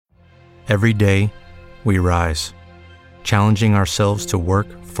Every day, we rise, challenging ourselves to work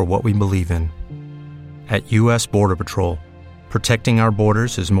for what we believe in. At U.S. Border Patrol, protecting our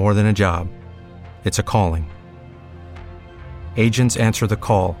borders is more than a job. It's a calling. Agents answer the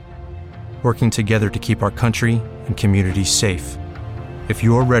call, working together to keep our country and communities safe. If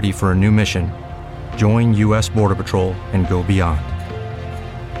you are ready for a new mission, join U.S. Border Patrol and go beyond.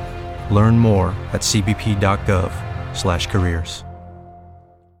 Learn more at cbp.gov/careers.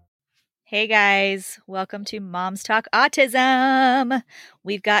 Hey guys, welcome to Moms Talk Autism.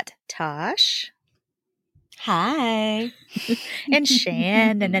 We've got Tash. Hi. And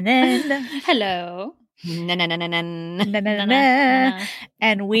Shannon. Hello.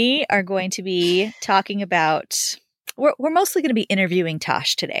 And we are going to be talking about, we're mostly going to be interviewing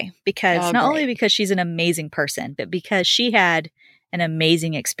Tash today because only because she's an amazing person, but because she had an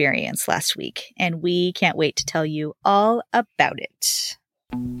amazing experience last week. And we can't wait to tell you all about it.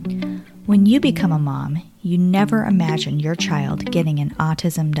 When you become a mom, you never imagine your child getting an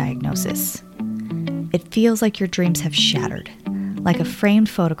autism diagnosis. It feels like your dreams have shattered, like a framed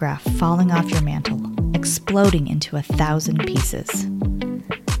photograph falling off your mantle, exploding into 1,000 pieces.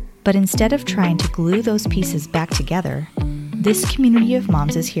 But instead of trying to glue those pieces back together, this community of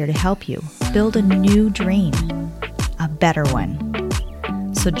moms is here to help you build a new dream, a better one.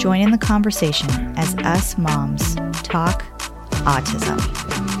 So join in the conversation as us moms talk autism.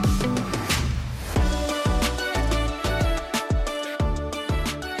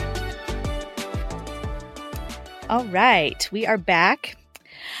 All right, we are back.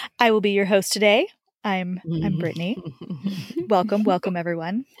 I will be your host today. I'm Brittany. Welcome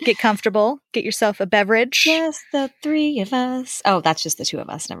everyone. Get comfortable. Get yourself a beverage. Just the three of us. Oh, that's just the two of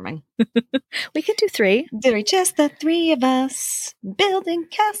us. Never mind. We can do three. Just the three of us building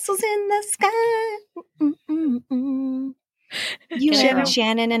castles in the sky. You and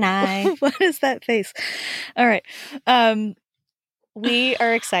Shannon and I. What is that face? All right. We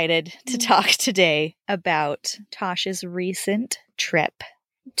are excited to talk today about Tosh's recent trip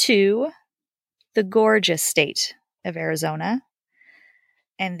to the gorgeous state of Arizona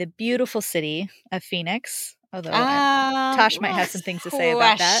and the beautiful city of Phoenix. Although Tosh might have some things to say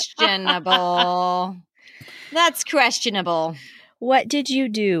about that. Questionable. That's questionable. What did you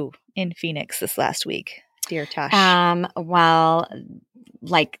do in Phoenix this last week, dear Tosh? Well,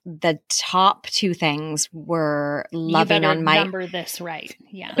 like the top two things were loving on my number this right.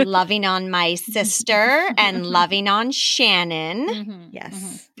 Yeah. loving on my sister and loving on Shannon. Mm-hmm. Yes.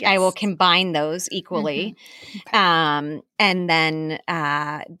 Mm-hmm. I will combine those equally. Mm-hmm. Okay. And then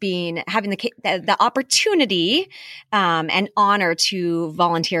having the opportunity and honor to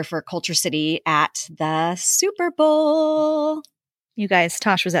volunteer for KultureCity at the Super Bowl. You guys,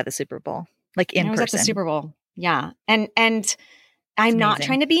 Tosh was at the Super Bowl, like in person. I was at the Super Bowl. Yeah. And I'm not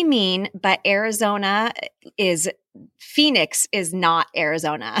trying to be mean, but Phoenix is not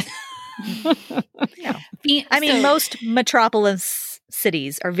Arizona. No. I mean, most metropolis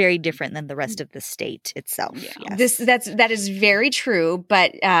cities are very different than the rest of the state itself. Yeah. Yes. That is very true,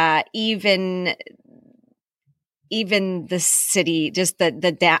 but even the city, just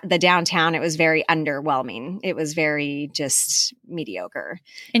the downtown, it was very underwhelming. It was very just mediocre.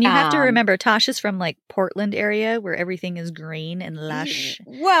 And you have to remember, Tosh is from like Portland area where everything is green and lush.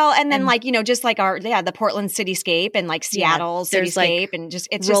 Well, and then just like the Portland cityscape and like Seattle cityscape like and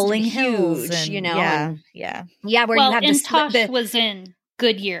it's rolling just hills huge, and, yeah. Where you have this. Tosh was in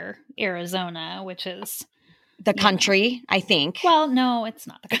Goodyear, Arizona, which is the country, I think. Well, no, it's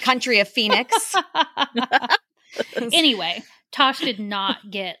not the country of Phoenix. Anyway, Tosh did not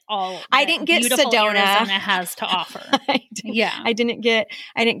get all. I didn't get Sedona. Arizona has to offer. I didn't get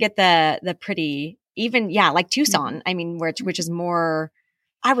the pretty, even like Tucson. Mm-hmm. I mean, which is more.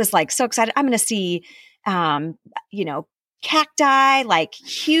 I was like so excited. I'm going to see, cacti, like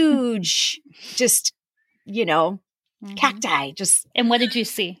huge, just mm-hmm. cacti. Just and what did you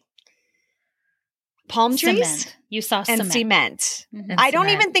see? Palm trees. Cement. You saw and cement. Mm-hmm. I don't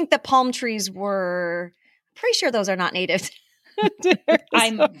even think the palm trees were. Pretty sure those are not native.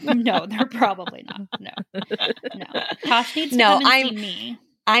 No, they're probably not. No. Tosh needs to come and see me.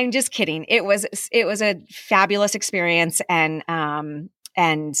 I'm just kidding. It was a fabulous experience, and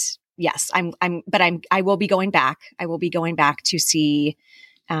yes, I will be going back. I will be going back to see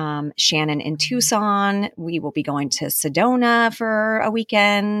Shannon in Tucson. We will be going to Sedona for a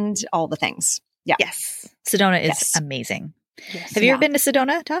weekend. All the things. Yeah. Yes, Sedona is amazing. Yes. Have you ever been to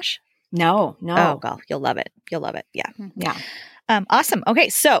Sedona, Tosh? No. Oh, God, you'll love it. You'll love it. Yeah. Mm-hmm. Yeah. Awesome. Okay.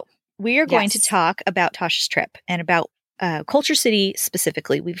 So we are going to talk about Tosh's trip and about KultureCity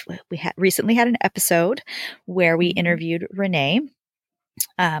specifically. We recently had an episode where we interviewed Renee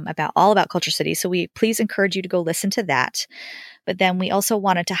all about Culture City. So we please encourage you to go listen to that. But then we also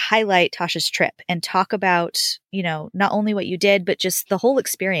wanted to highlight Tasha's trip and talk about, not only what you did, but just the whole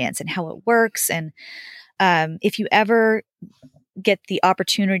experience and how it works. And if you ever get the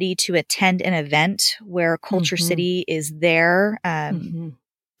opportunity to attend an event where Culture City is there,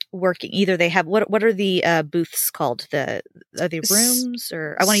 working, either they have, what are the booths called? Are they rooms,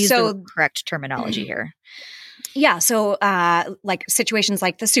 or I want to use the correct terminology here. Yeah. So, like situations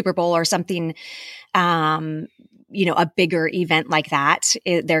like the Super Bowl or something, a bigger event like that,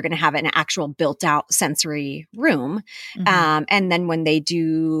 they're going to have an actual built out sensory room. And then when they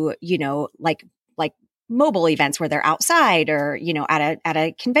do, like mobile events where they're outside or, at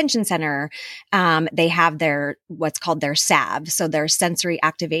a convention center, they have what's called their SAV. So their sensory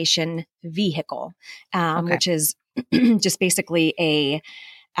activation vehicle, which is just basically a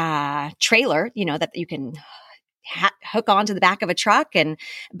trailer, that you can hook onto the back of a truck,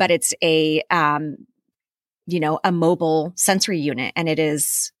 but it's a mobile sensory unit, and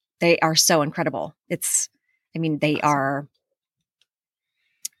they are so incredible. They awesome. Are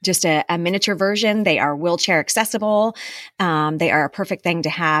just a miniature version. They are wheelchair accessible. They are a perfect thing to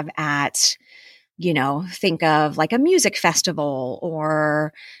have at, think of like a music festival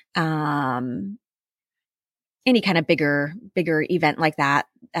or any kind of bigger event like that,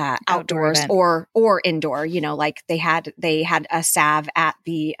 outdoors or indoor. Like they had a SAV at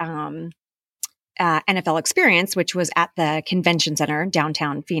the NFL Experience, which was at the convention center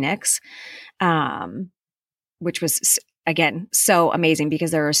downtown Phoenix, which was again so amazing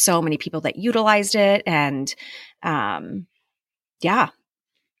because there are so many people that utilized it, and yeah,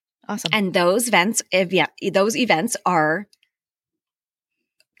 awesome. And those events,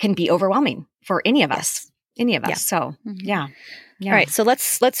 can be overwhelming for any of us. Any of us. Yeah. So, yeah. All right. So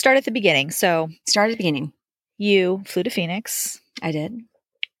let's start at the beginning. So start at the beginning. You flew to Phoenix. I did.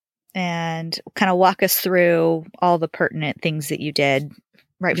 And kind of walk us through all the pertinent things that you did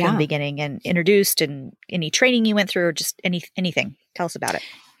right from the beginning, and introduced, and any training you went through, or just anything. Tell us about it.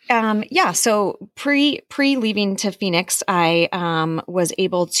 So pre leaving to Phoenix, I was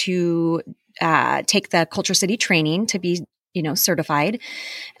able to take the Culture City training to be, certified,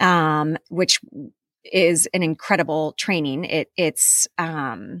 which is an incredible training. It's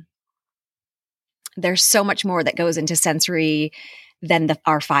there's so much more that goes into sensory than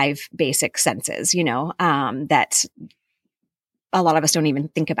our 5 basic senses, that a lot of us don't even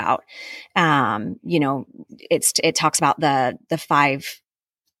think about. It talks about the 5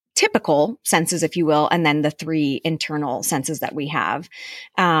 typical senses, if you will, and then the 3 internal senses that we have.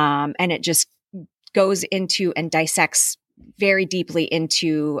 And it just goes into and dissects very deeply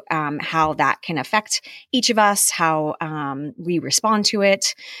into how that can affect each of us, how we respond to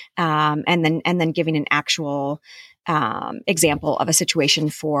it, and then giving an actual example of a situation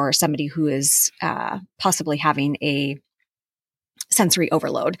for somebody who is possibly having a sensory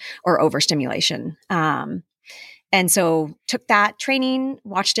overload or overstimulation. And so took that training,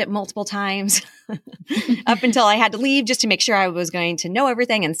 watched it multiple times up until I had to leave, just to make sure I was going to know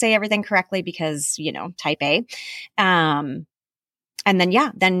everything and say everything correctly because, type A. And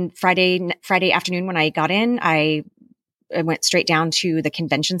then Friday afternoon when I got in, I went straight down to the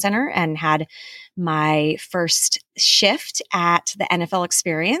convention center and had my first shift at the NFL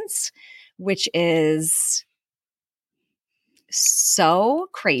Experience, which is so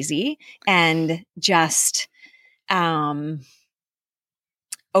crazy and just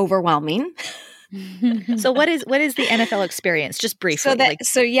overwhelming. So what is the NFL Experience? Just briefly.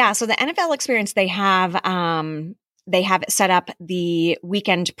 So the NFL Experience, they have it set up the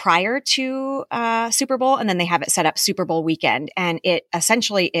weekend prior to Super Bowl, and then they have it set up Super Bowl weekend. And it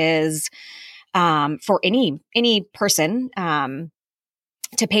essentially is for any person to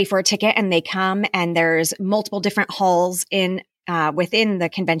pay for a ticket, and they come, and there's multiple different halls within the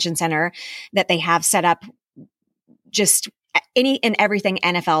convention center that they have set up, just any and everything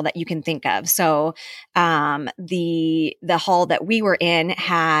NFL that you can think of. So the hall that we were in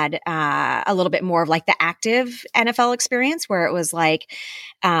had a little bit more of like the active NFL experience, where it was like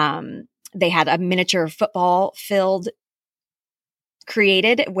they had a miniature football field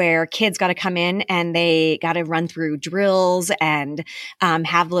created where kids got to come in and they got to run through drills and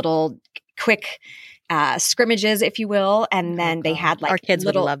have little quick scrimmages, if you will. And then they had like our kids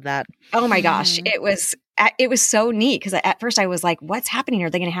would love that. Oh my gosh. It was so neat because at first I was like, what's happening?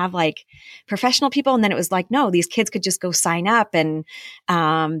 Are they going to have like professional people? And then it was like, no, these kids could just go sign up. And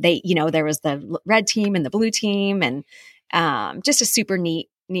there was the red team and the blue team, and just a super neat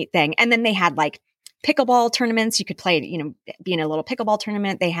thing. And then they had like pickleball tournaments. You could play, be in a little pickleball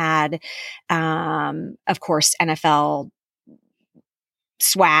tournament. They had, of course, NFL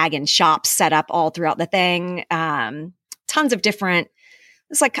swag and shops set up all throughout the thing. Tons of different,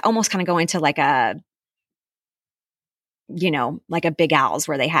 it's like almost kind of going to like a, like a Big Al's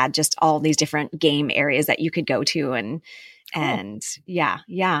where they had just all these different game areas that you could go to and yeah.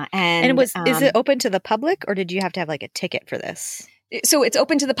 And is it open to the public, or did you have to have like a ticket for this? So it's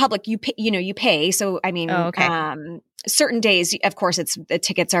open to the public. You pay, you pay. So, I mean, certain days, of course, the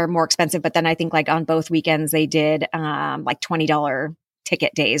tickets are more expensive, but then I think like on both weekends they did, like $20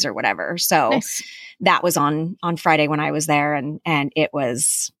 ticket days or whatever. So nice. That was on Friday when I was there and it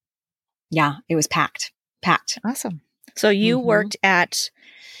was packed. Awesome. So you worked at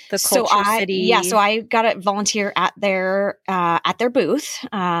the KultureCity. Yeah. So I got a volunteer at their booth.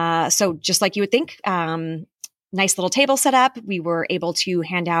 So just like you would think, nice little table set up. We were able to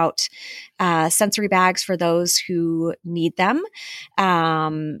hand out sensory bags for those who need them.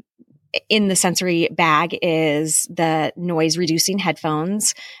 In the sensory bag is the noise reducing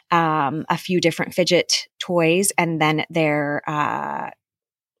headphones, a few different fidget toys, and then their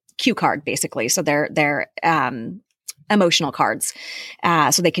cue card, basically. So their emotional cards.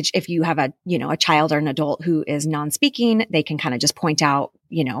 So they could, if you have a child or an adult who is non-speaking, they can kind of just point out,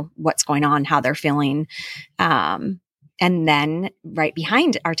 what's going on, how they're feeling. And then right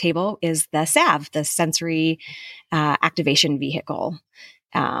behind our table is the SAV, the sensory activation vehicle,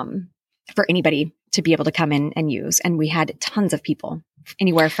 for anybody to be able to come in and use. And we had tons of people,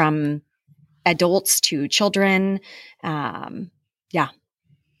 anywhere from adults to children. Yeah.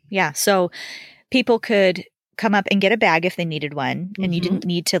 So people could come up and get a bag if they needed one, and you didn't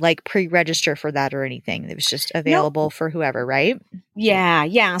need to like pre-register for that or anything. It was just available for whoever, right?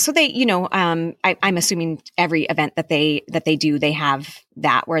 Yeah. So they, I'm assuming every event that they do, they have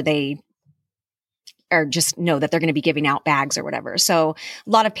that where they or just know that they're going to be giving out bags or whatever. So a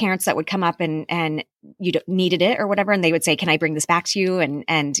lot of parents that would come up and you needed it or whatever. And they would say, can I bring this back to you?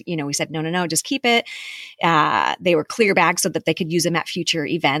 And, we said, no, just keep it. They were clear bags so that they could use them at future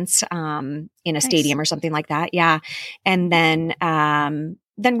events, in a stadium or something like that. Yeah. And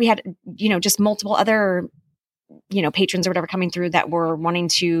then we had, just multiple other, patrons or whatever coming through that were wanting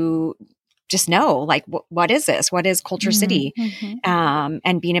to just know, like, what is this? What is KultureCity?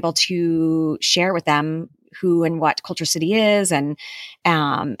 And being able to share with them who and what KultureCity is, and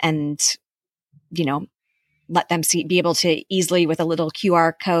let them be able to easily with a little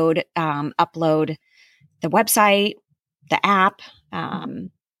QR code, upload the website, the app,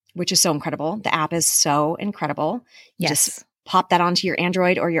 which is so incredible. The app is so incredible. You just pop that onto your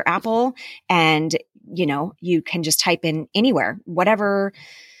Android or your Apple, and, you can just type in anywhere, whatever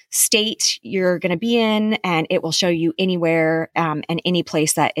state you're going to be in, and it will show you anywhere, and any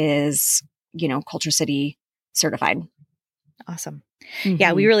place that is, KultureCity certified. Awesome.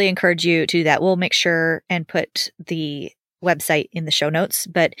 Yeah, we really encourage you to do that. We'll make sure and put the website in the show notes.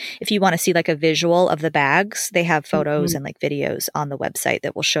 But if you want to see like a visual of the bags, they have photos and like videos on the website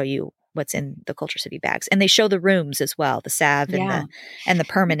that will show you what's in the KultureCity bags. And they show the rooms as well, the SAV and the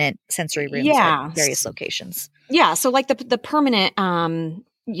permanent sensory rooms at various locations. Yeah. So like the permanent,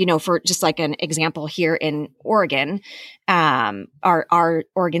 for just like an example here in Oregon, our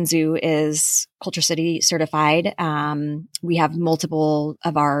Oregon Zoo is KultureCity certified. We have multiple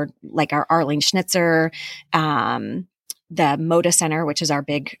of our Arlene Schnitzer, the Moda Center, which is our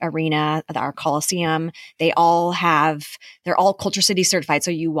big arena, our Coliseum. They're all KultureCity certified.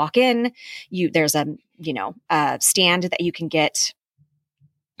 So you walk in, there's a stand that you can get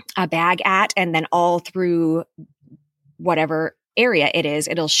a bag at, and then all through whatever area it is,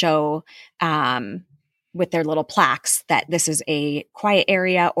 it'll show with their little plaques that this is a quiet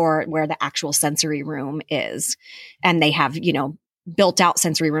area or where the actual sensory room is. And they have, built out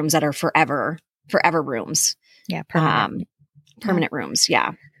sensory rooms that are forever rooms. Yeah. Permanent rooms.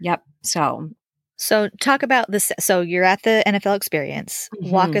 Yeah. Yep. So talk about this. So you're at the NFL experience.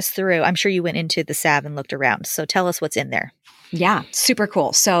 Walk us through. I'm sure you went into the SAV and looked around. So tell us what's in there. Yeah. Super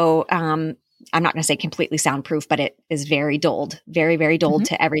cool. So, I'm not going to say completely soundproof, but it is very dulled, very, very dulled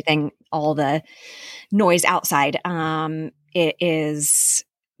to everything, all the noise outside. It is,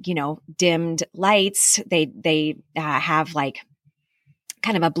 dimmed lights. They have like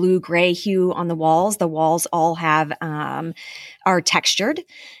kind of a blue-gray hue on the walls. The walls all have, are textured,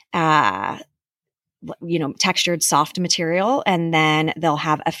 textured soft material. And then they'll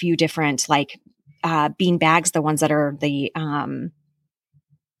have a few different bean bags, the ones that are the,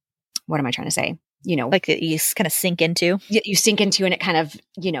 what am I trying to say? Like that you kind of sink into. You sink into, and it kind of,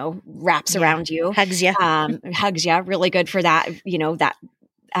 wraps around you. Hugs you. Hugs you. Really good for that, that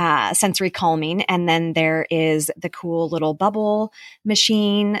sensory calming. And then there is the cool little bubble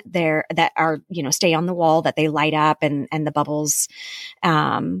machine there that are, stay on the wall that they light up and the bubbles.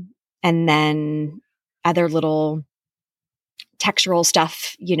 And then other little textural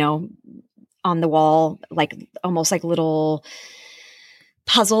stuff, on the wall, like almost like little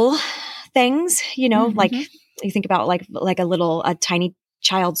puzzle things, like you think about like a tiny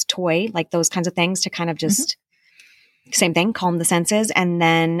child's toy, like those kinds of things to kind of just same thing, calm the senses. And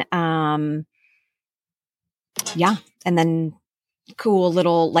then, and then cool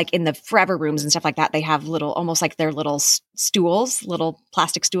little, like in the forever rooms and stuff like that, they have little, almost like they're little stools, little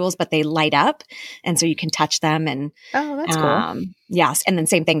plastic stools, but they light up. And so you can touch them and, oh, that's cool. Yes. And then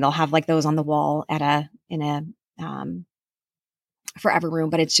same thing, they'll have like those on the wall in a forever room,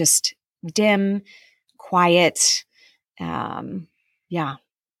 but it's just dim, quiet. Yeah.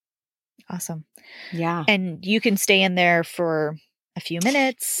 Awesome. Yeah. And you can stay in there for a few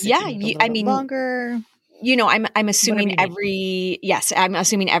minutes. Yeah. I mean, longer. I'm assuming every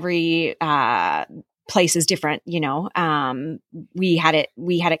place is different, we had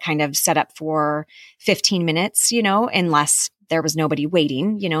it kind of set up for 15 minutes, unless there was nobody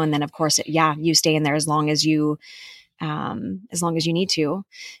waiting, and then of course, you stay in there as long as you need to.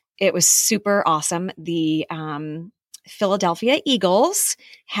 It was super awesome. The, Philadelphia Eagles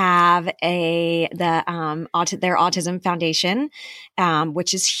have their autism foundation,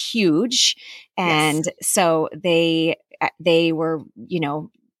 which is huge. And so they were,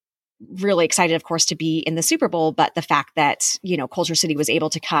 really excited, of course, to be in the Super Bowl, but the fact that, Culture City was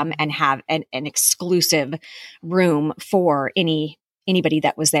able to come and have an exclusive room for anybody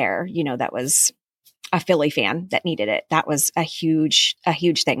that was there, that was a Philly fan that needed it. That was a huge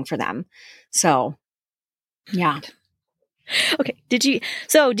thing for them. So, yeah. Okay. Did you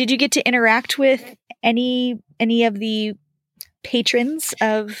get to interact with any of the patrons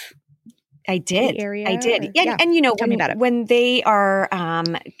of I did. the area? I did. And Tell me about it. When they are,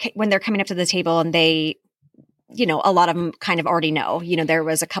 when they're coming up to the table and they, a lot of them kind of already know, there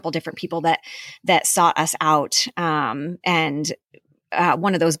was a couple different people that sought us out. And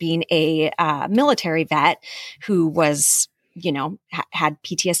one of those being a military vet who was, had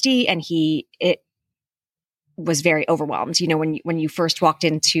PTSD, and it was very overwhelmed. When you first walked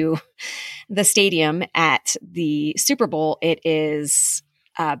into the stadium at the Super Bowl, it is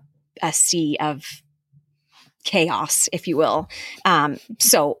a sea of chaos, if you will.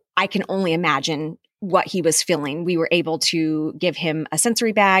 So I can only imagine what he was feeling. We were able to give him a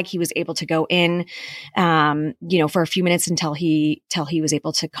sensory bag. He was able to go in, for a few minutes until he was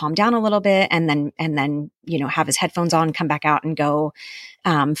able to calm down a little bit, and then, have his headphones on, come back out and go,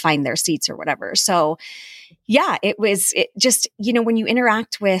 find their seats or whatever. So yeah, it just, when you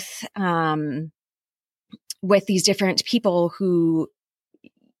interact with these different people who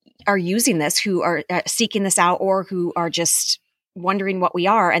are using this, who are seeking this out, or who are just wondering what we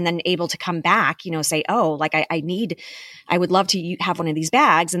are, and then able to come back, say, oh, like I would love to have one of these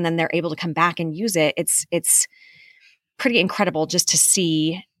bags. And then they're able to come back and use it. It's pretty incredible just to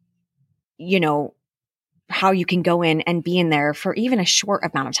see, how you can go in and be in there for even a short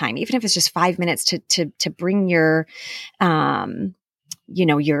amount of time, even if it's just 5 minutes to bring your,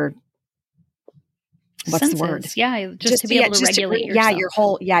 your, what's senses. The word? Yeah. Just to be able to regulate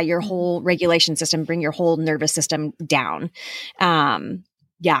yourself. Your whole regulation system, bring your whole nervous system down.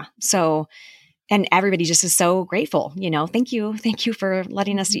 So, and everybody just is so grateful, thank you for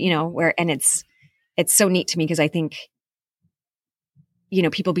letting us, and it's so neat to me, because I think,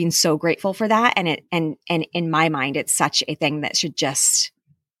 people being so grateful for that. And in my mind, it's such a thing that should just,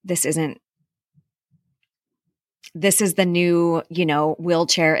 this is the new,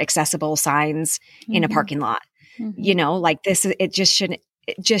 wheelchair accessible signs in a parking lot, like this, this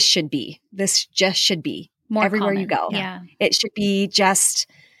just should be more everywhere common. You go. Yeah. It should be just,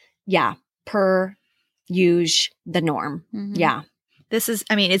 per use the norm. Mm-hmm. Yeah. This is,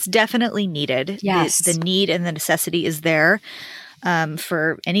 it's definitely needed. Yes. The need and the necessity is there.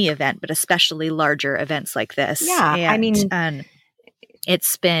 For any event, but especially larger events like this. Yeah. And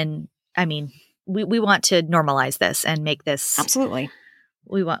it's been, we want to normalize this and make this. Absolutely.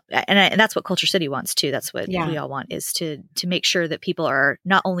 We want, and that's what Culture City wants too. That's what we all want, is to make sure that people are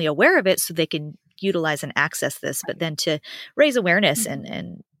not only aware of it so they can utilize and access this, but then to raise awareness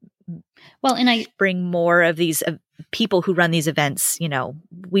and I bring more of these people who run these events.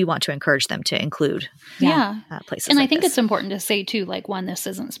 We want to encourage them to include places. And like I think this. It's important to say too, like, one, this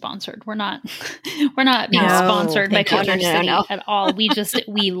isn't sponsored. We're not being sponsored by Culture City at all.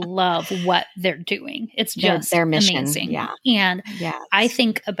 We love what they're doing. It's just their mission. amazing. Yeah. And I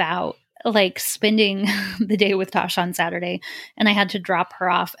think about like spending the day with Tash on Saturday, and I had to drop her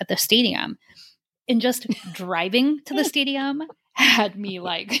off at the stadium. And just driving to the stadium had me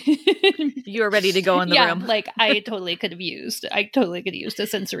like you were ready to go in the room. Like I totally could have used a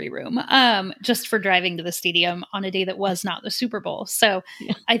sensory room just for driving to the stadium on a day that was not the Super Bowl. So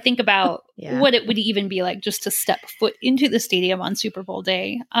I think about what it would even be like just to step foot into the stadium on Super Bowl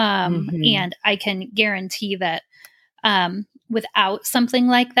day. And I can guarantee that without something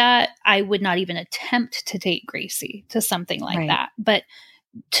like that, I would not even attempt to take Gracie to something like that. But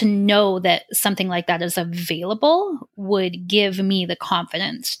to know that something like that is available would give me the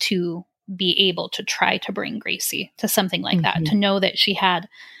confidence to be able to try to bring Gracie to something like that, to know that she had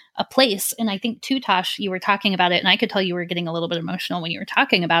a place. And I think too, Tash, you were talking about it, and I could tell you were getting a little bit emotional when you were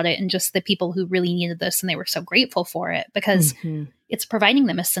talking about it, and just the people who really needed this and they were so grateful for it, because it's providing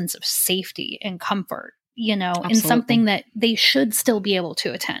them a sense of safety and comfort, you know, in something that they should still be able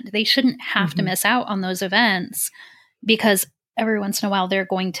to attend. They shouldn't have to miss out on those events, because every once in a while they're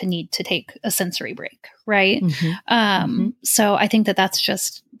going to need to take a sensory break. Right. So I think that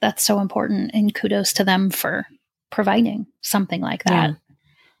that's so important, and kudos to them for providing something like that.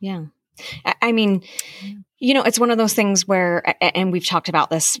 Yeah. I mean, you know, it's one of those things where, and we've talked about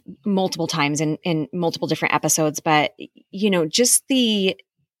this multiple times in multiple different episodes, but you know, just the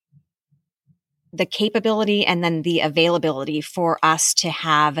capability and then the availability for us to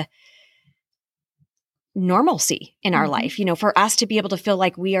have normalcy in our life, you know, for us to be able to feel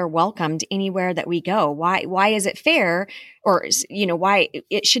like we are welcomed anywhere that we go. Why is it fair, or, you know, why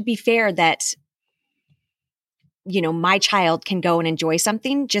it should be fair that, you know, my child can go and enjoy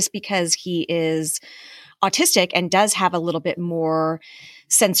something just because he is autistic and does have a little bit more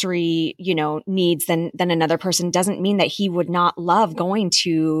sensory, you know, needs than another person, doesn't mean that he would not love going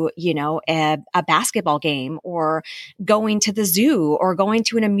to, you know, a basketball game or going to the zoo or going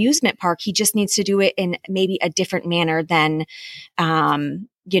to an amusement park. He just needs to do it in maybe a different manner than,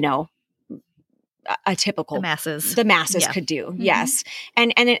 you know, a typical the masses could do. Yes.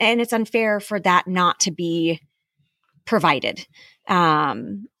 And it's unfair for that not to be provided.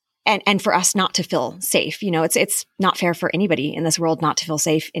 And for us not to feel safe, you know, it's not fair for anybody in this world not to feel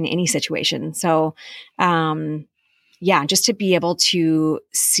safe in any situation. So, just to be able to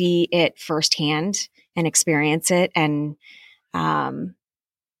see it firsthand and experience it, and kind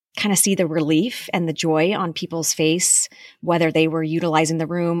of see the relief and the joy on people's face, whether they were utilizing the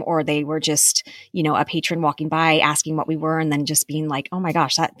room or they were just, you know, a patron walking by asking what we were, and then just being like, oh my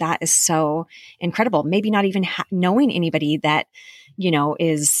gosh, that is so incredible. Maybe not even knowing anybody that, you know,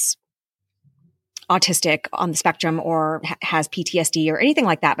 is autistic on the spectrum or has PTSD or anything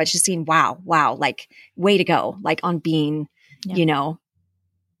like that, but just seeing, wow, like way to go, like on being, you know,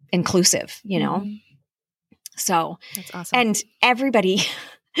 inclusive, you know? So that's awesome. And everybody,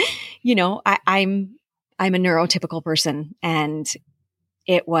 you know, I'm a neurotypical person, and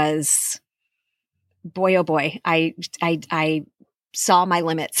it was, boy, oh boy, I saw my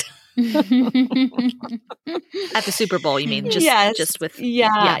limits. At the Super Bowl, you mean? Just with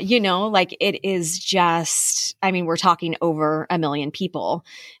you know, like it is just, I mean, we're talking over 1 million people,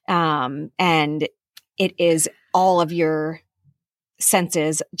 and it is all of your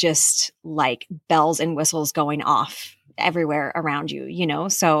senses just like bells and whistles going off everywhere around you, you know?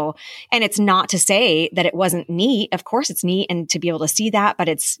 So, and it's not to say that it wasn't neat. Of course it's neat, and to be able to see that,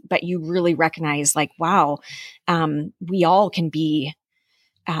 but you really recognize like, wow, we all can be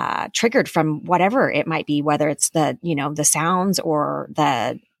triggered from whatever it might be, whether it's the, you know, the sounds or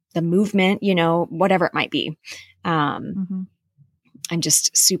the movement, you know, whatever it might be. I'm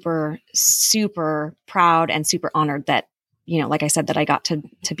just super, super proud and super honored that, you know, like I said, that I got to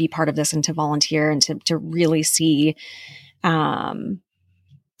be part of this and to volunteer and to really see, to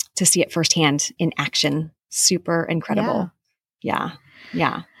see it firsthand in action. Super incredible. Yeah.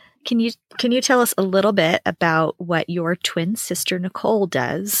 Can you tell us a little bit about what your twin sister Nicole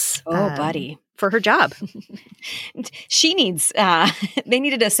does? Buddy, for her job. She needs. They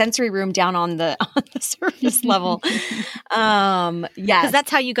needed a sensory room down on the surface level. Because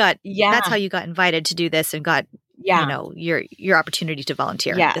that's how you got. Yeah, that's how you got invited to do this and got. You know, your opportunity to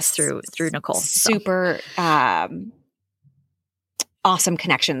volunteer this through Nicole. Super awesome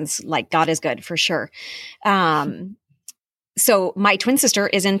connections. Like God is good for sure. So my twin sister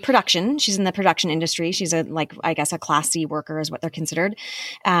is in production. She's in the production industry. She's a Class C worker is what they're considered.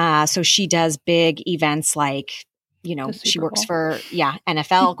 So she does big events like, you know, she works for,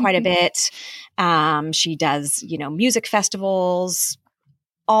 NFL quite a bit. She does, you know, music festivals,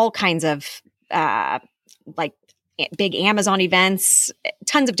 all kinds of, like big Amazon events,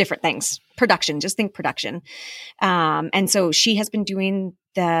 tons of different things. Production, just think production. And so she has been doing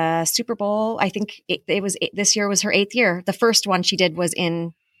the Super Bowl. I think this year was her 8th year. The first one she did was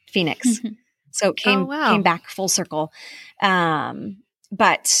in Phoenix. So it came back full circle.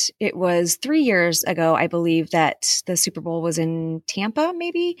 But it was 3 years ago, I believe, that the Super Bowl was in Tampa,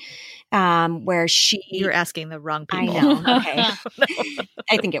 maybe, where You're asking the wrong people. I know. Okay.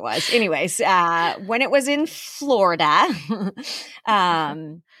 I think it was. Anyways, when it was in Florida,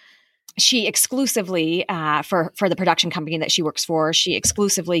 she exclusively, for the production company that she works for, she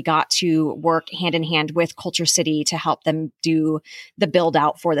exclusively got to work hand in hand with KultureCity to help them do the build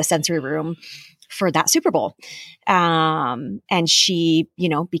out for the sensory room for that Super Bowl. And she,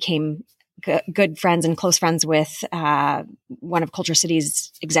 became good friends and close friends with one of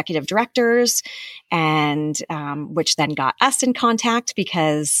KultureCity's executive directors, and which then got us in contact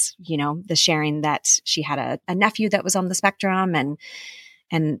because, the sharing that she had a nephew that was on the spectrum,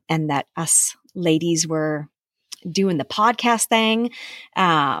 and that us ladies were doing the podcast thing.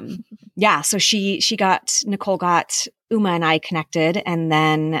 So Nicole got Uma and I connected, and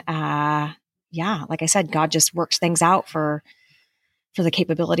then, like I said, God just works things out for the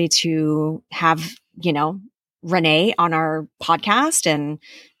capability to have, Renee on our podcast, and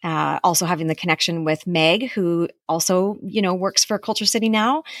also having the connection with Meg, who also, works for KultureCity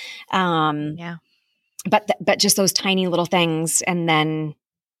now. But just those tiny little things. And then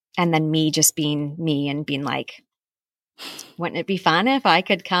me just being me and being like, wouldn't it be fun if I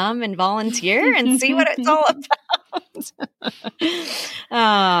could come and volunteer and see what it's all about?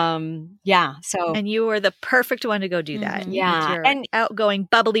 And you were the perfect one to go do that. Yeah. With your and outgoing,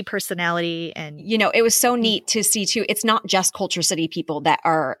 bubbly personality. And, it was so neat to see too. It's not just KultureCity people that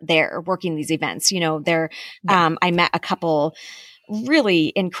are there working these events. I met a couple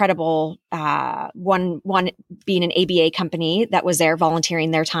really incredible, one being an ABA company that was there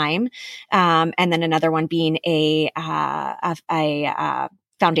volunteering their time. And then another one being a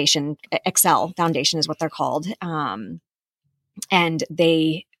foundation, Excel Foundation is what they're called. And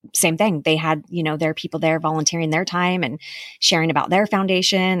same thing. They had, their people there volunteering their time and sharing about their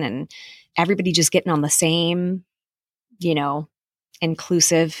foundation, and everybody just getting on the same,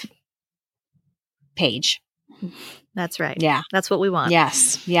 inclusive page. That's right. Yeah. That's what we want.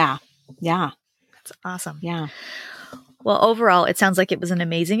 Yes. Yeah. Yeah. That's awesome. Yeah. Well, overall, it sounds like it was an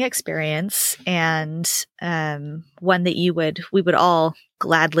amazing experience, and one that we would all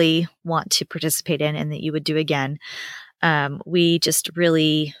gladly want to participate in, and that you would do again. We just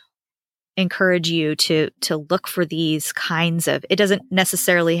really encourage you to look for these kinds of, it doesn't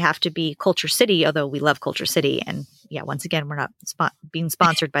necessarily have to be KultureCity, although we love KultureCity. And yeah, once again, we're not being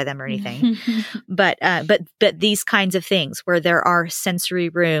sponsored by them or anything, but these kinds of things where there are sensory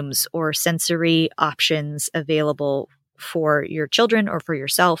rooms or sensory options available for your children or for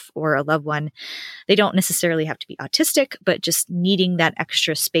yourself or a loved one. They don't necessarily have to be autistic, but just needing that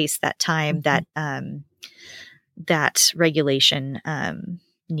extra space, that time, that regulation,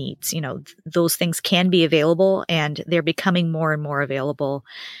 needs, those things can be available, and they're becoming more and more available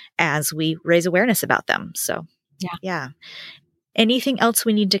as we raise awareness about them. So yeah. Anything else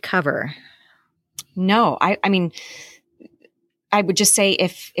we need to cover? No, I mean, I would just say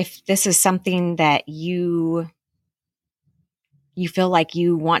if this is something that you feel like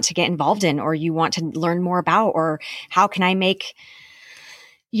you want to get involved in, or you want to learn more about, or how can I make,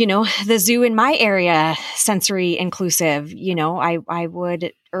 the zoo in my area sensory inclusive, I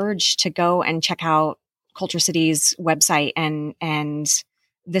would urge to go and check out KultureCity's website, and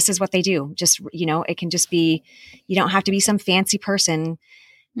this is what they do. Just, it can just be, you don't have to be some fancy person,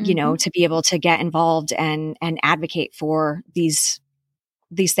 to be able to get involved and advocate for these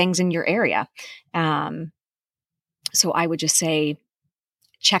things in your area. So I would just say,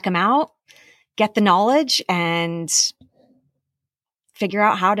 check them out, get the knowledge, and figure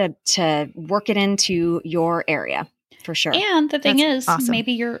out how to work it into your area for sure. And the thing That's is, awesome.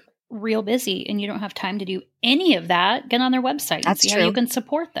 Maybe you're real busy and you don't have time to do any of that. Get on their website and see how you can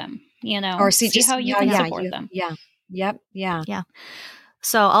support them, or see how you can support them. Yeah. Yep. Yeah. Yeah.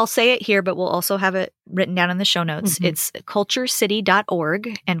 So I'll say it here, but we'll also have it written down in the show notes. Mm-hmm. It's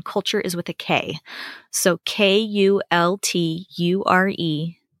KultureCity.org, and culture is with a K. So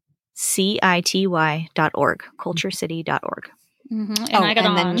KultureCity.org, KultureCity.org. Mm-hmm. And I got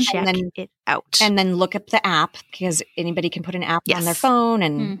on. Check it out. And then look up the app, because anybody can put an app on their phone,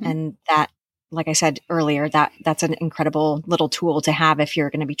 and that, like I said earlier, that's an incredible little tool to have if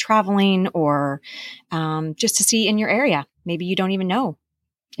you're going to be traveling, or just to see in your area. Maybe you don't even know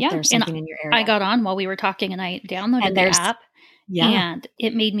if there's something in your area. I got on while we were talking, and I downloaded the app. Yeah. And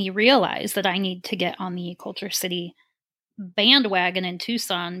it made me realize that I need to get on the Culture City bandwagon in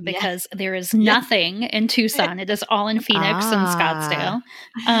Tucson because there is nothing in Tucson. It is all in Phoenix and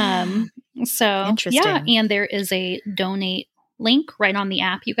Scottsdale. So interesting. And there is a donate link right on the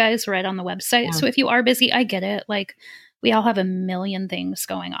app, you guys, right on the website. Yeah. So if you are busy, I get it. Like, we all have a million things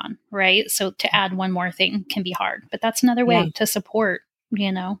going on, right? So to add one more thing can be hard, but that's another way to support,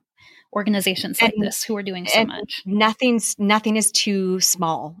 organizations like this who are doing so much. Nothing is too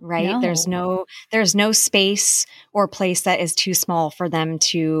small, right? No. There's no space or place that is too small for them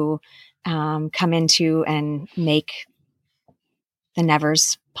to come into and make the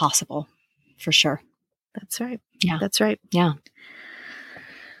nevers possible, for sure. That's right. Yeah. That's right. Yeah.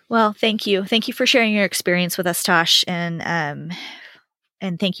 Well, thank you. Thank you for sharing your experience with us, Tash. And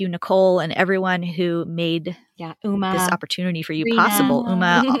thank you, Nicole, and everyone who made Uma, this opportunity for you Rena, possible.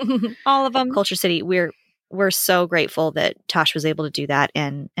 Uma, all of them. Culture City. We're so grateful that Tash was able to do that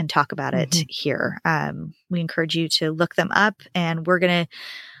and talk about it here. We encourage you to look them up, and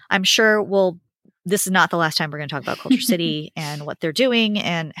I'm sure this is not the last time we're going to talk about Culture City and what they're doing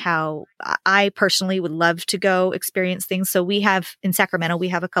and how I personally would love to go experience things. So in Sacramento, we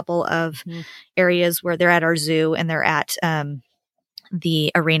have a couple of areas where they're at our zoo and they're at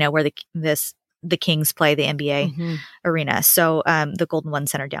the arena where the Kings play, the NBA arena. So the Golden One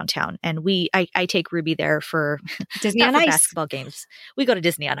Center downtown. And I take Ruby there for Disney on Ice basketball games. We go to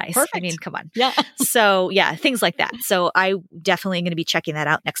Disney on Ice. Perfect. I mean, come on. Yeah. So things like that. So I definitely am going to be checking that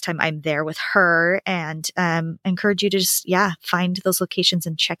out next time I'm there with her, and encourage you to just, find those locations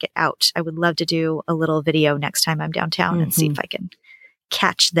and check it out. I would love to do a little video next time I'm downtown and see if I can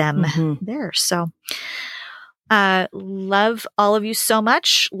catch them there. So love all of you so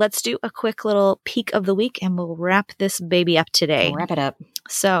much. Let's do a quick little peek of the week and we'll wrap this baby up today. We'll wrap it up.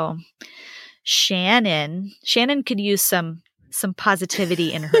 So Shannon could use some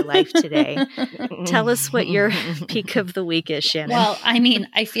positivity in her life today. Tell us what your peak of the week is, Shannon. Well, I mean,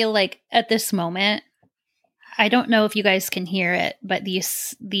 I feel like at this moment, I don't know if you guys can hear it, but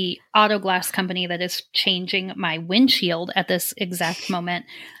the auto glass company that is changing my windshield at this exact moment,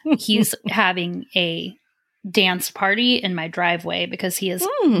 he's having a dance party in my driveway because he is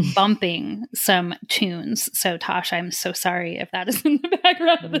bumping some tunes. So Tosh, I'm so sorry if that is in the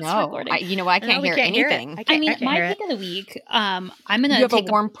background of this recording. I can't hear anything. My pick of the week, I'm going to take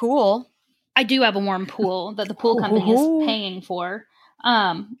a warm pool. I do have a warm pool that the pool company is paying for.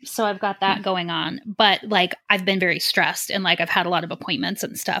 So I've got that going on, but like I've been very stressed and like I've had a lot of appointments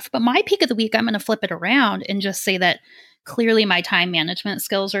and stuff, but my peak of the week, I'm going to flip it around and just say that clearly my time management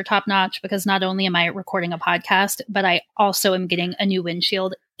skills are top notch because not only am I recording a podcast, but I also am getting a new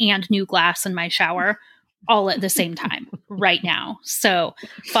windshield and new glass in my shower all at the same time right now. So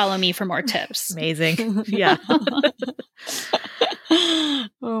follow me for more tips. Amazing. Yeah.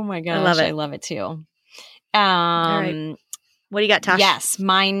 Oh my gosh. I love it too. All right. What do you got, Tash? Yes,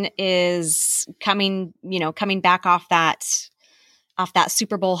 mine is coming back off that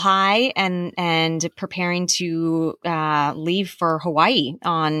Super Bowl high and preparing to leave for Hawaii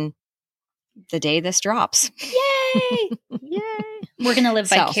on the day this drops. Yay! Yay! We're going to live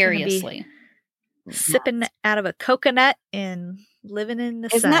vicariously. Sipping out of a coconut and living in the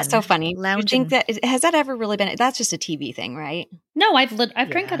sun. Isn't that so funny? Lounging. You think has that ever really been? That's just a TV thing, right? No, I've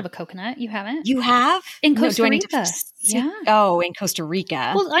drank out of a coconut. You haven't? You have? In Costa Rica. Oh, in Costa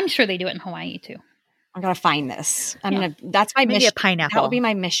Rica. Well, I'm sure they do it in Hawaii too. I gotta find this. That's my mission. Maybe a pineapple. That will be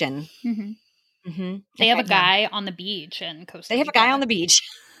my mission. They have a guy on the beach in Costa Rica. They have a guy on the beach.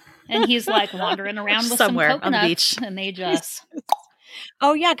 And he's like wandering around with somewhere some coconuts on the beach. And they just...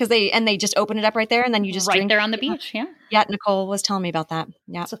 Oh yeah, because they just open it up right there and then you just drink there on the beach. Yeah. Yeah, Nicole was telling me about that.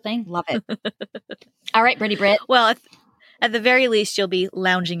 Yeah. It's a thing. Love it. All right, Britt. Well, at the very least, you'll be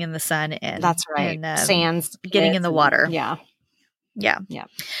lounging in the sun and that's right. And, sands, getting in the water. Yeah.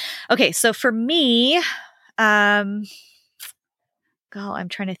 Okay, so for me, I'm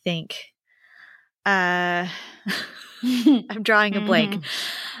trying to think. I'm drawing a blank.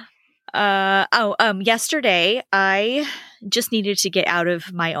 Yesterday I just needed to get out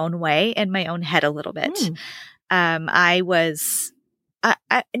of my own way and my own head a little bit. I was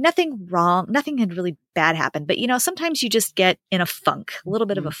nothing wrong. Nothing had really bad happened, but sometimes you just get in a funk, a little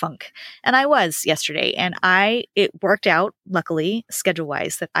bit of a funk. And I was yesterday, and it worked out, luckily, schedule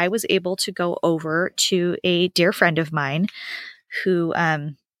wise, that I was able to go over to a dear friend of mine who,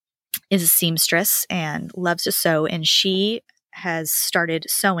 is a seamstress and loves to sew. And she has started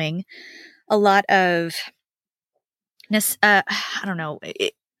sewing a lot of, I don't know,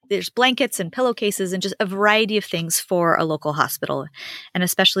 there's blankets and pillowcases and just a variety of things for a local hospital, and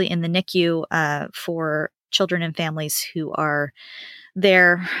especially in the NICU for children and families who are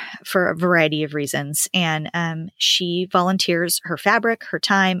there for a variety of reasons. And she volunteers her fabric, her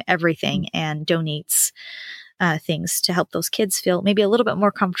time, everything, and donates things to help those kids feel maybe a little bit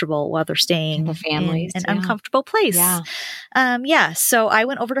more comfortable while they're staying in an uncomfortable place. So I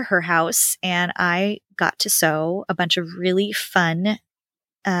went over to her house and I got to sew a bunch of really fun,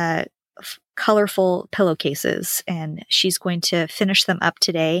 colorful pillowcases, and she's going to finish them up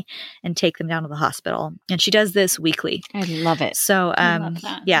today and take them down to the hospital. And she does this weekly. I love it. So,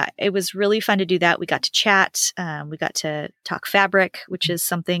 it was really fun to do that. We got to chat. We got to talk fabric, which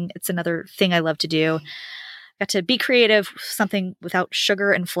is it's another thing I love to do. Got to be creative, something without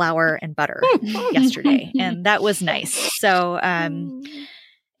sugar and flour and butter yesterday. And that was nice. So,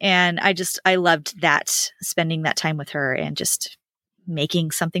 and I loved that, spending that time with her and just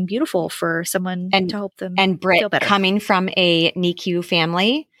making something beautiful for someone to help them feel better. Coming from a NICU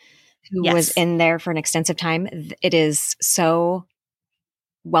family who was in there for an extensive time, it is so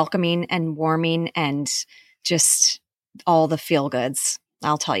welcoming and warming and just all the feel goods,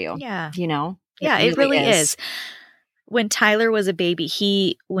 I'll tell you. Yeah. You know? It really is. When Tyler was a baby,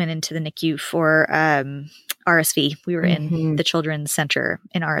 he went into the NICU for RSV. We were in the children's center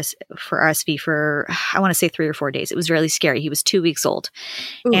for RSV for, I want to say 3 or 4 days. It was really scary. He was 2 weeks old.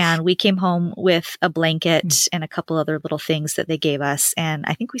 Oof. And we came home with a blanket and a couple other little things that they gave us. And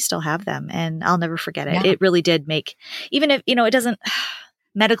I think we still have them. And I'll never forget it. Yeah. It really did make, even if, it doesn't,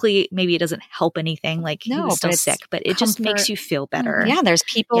 medically, maybe it doesn't help anything. Like he was still sick, but it just makes you feel better. Yeah. There's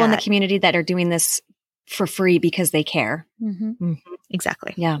people in the community that are doing this for free because they care.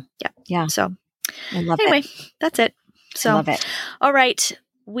 Exactly. Yeah. So I love it. That's it. So, I love it. All right.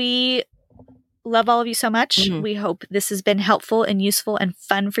 We love all of you so much. We hope this has been helpful and useful and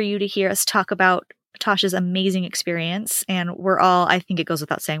fun for you to hear us talk about Tasha's amazing experience. And we're all, I think it goes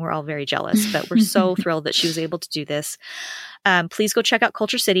without saying, we're all very jealous, but we're so thrilled that she was able to do this. Please go check out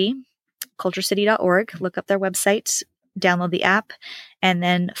Culture City, culturecity.org. Look up their website, download the app, and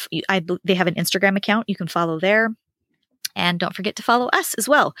then they have an Instagram account. You can follow there. And don't forget to follow us as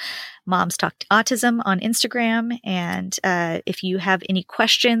well. Moms Talk Autism on Instagram. And if you have any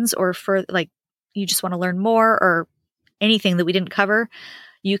questions or you just want to learn more or anything that we didn't cover,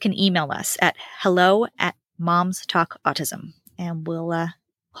 you can email us at hello@momstalkautism, and we'll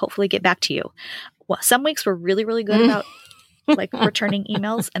hopefully get back to you. Well, some weeks we're really, really good about returning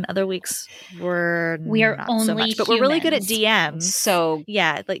emails, and other weeks we are not only so much, but we're really good at DMs. So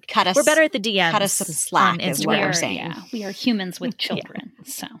we're better at the DMs. Cut us some slack is what we're saying. Yeah, we are humans with children.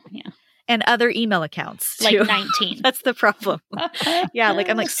 So and other email accounts too. Like 19. That's the problem.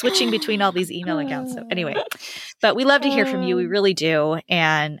 I'm switching between all these email accounts. So anyway, but we love to hear from you. We really do.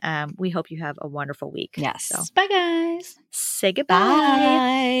 And we hope you have a wonderful week. Yes. So, bye guys. Say goodbye.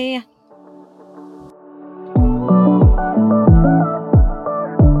 Bye.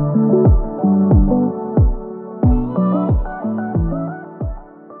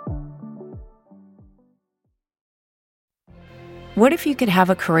 What if you could have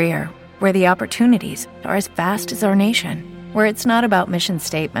a career where the opportunities are as vast as our nation, where it's not about mission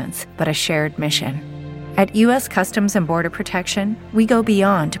statements, but a shared mission? At U.S. Customs and Border Protection, we go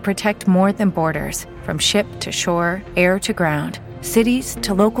beyond to protect more than borders. From ship to shore, air to ground, cities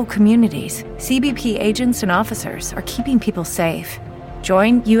to local communities, CBP agents and officers are keeping people safe.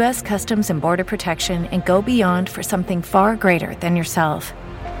 Join U.S. Customs and Border Protection and go beyond for something far greater than yourself.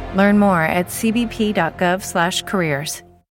 Learn more at cbp.gov/careers.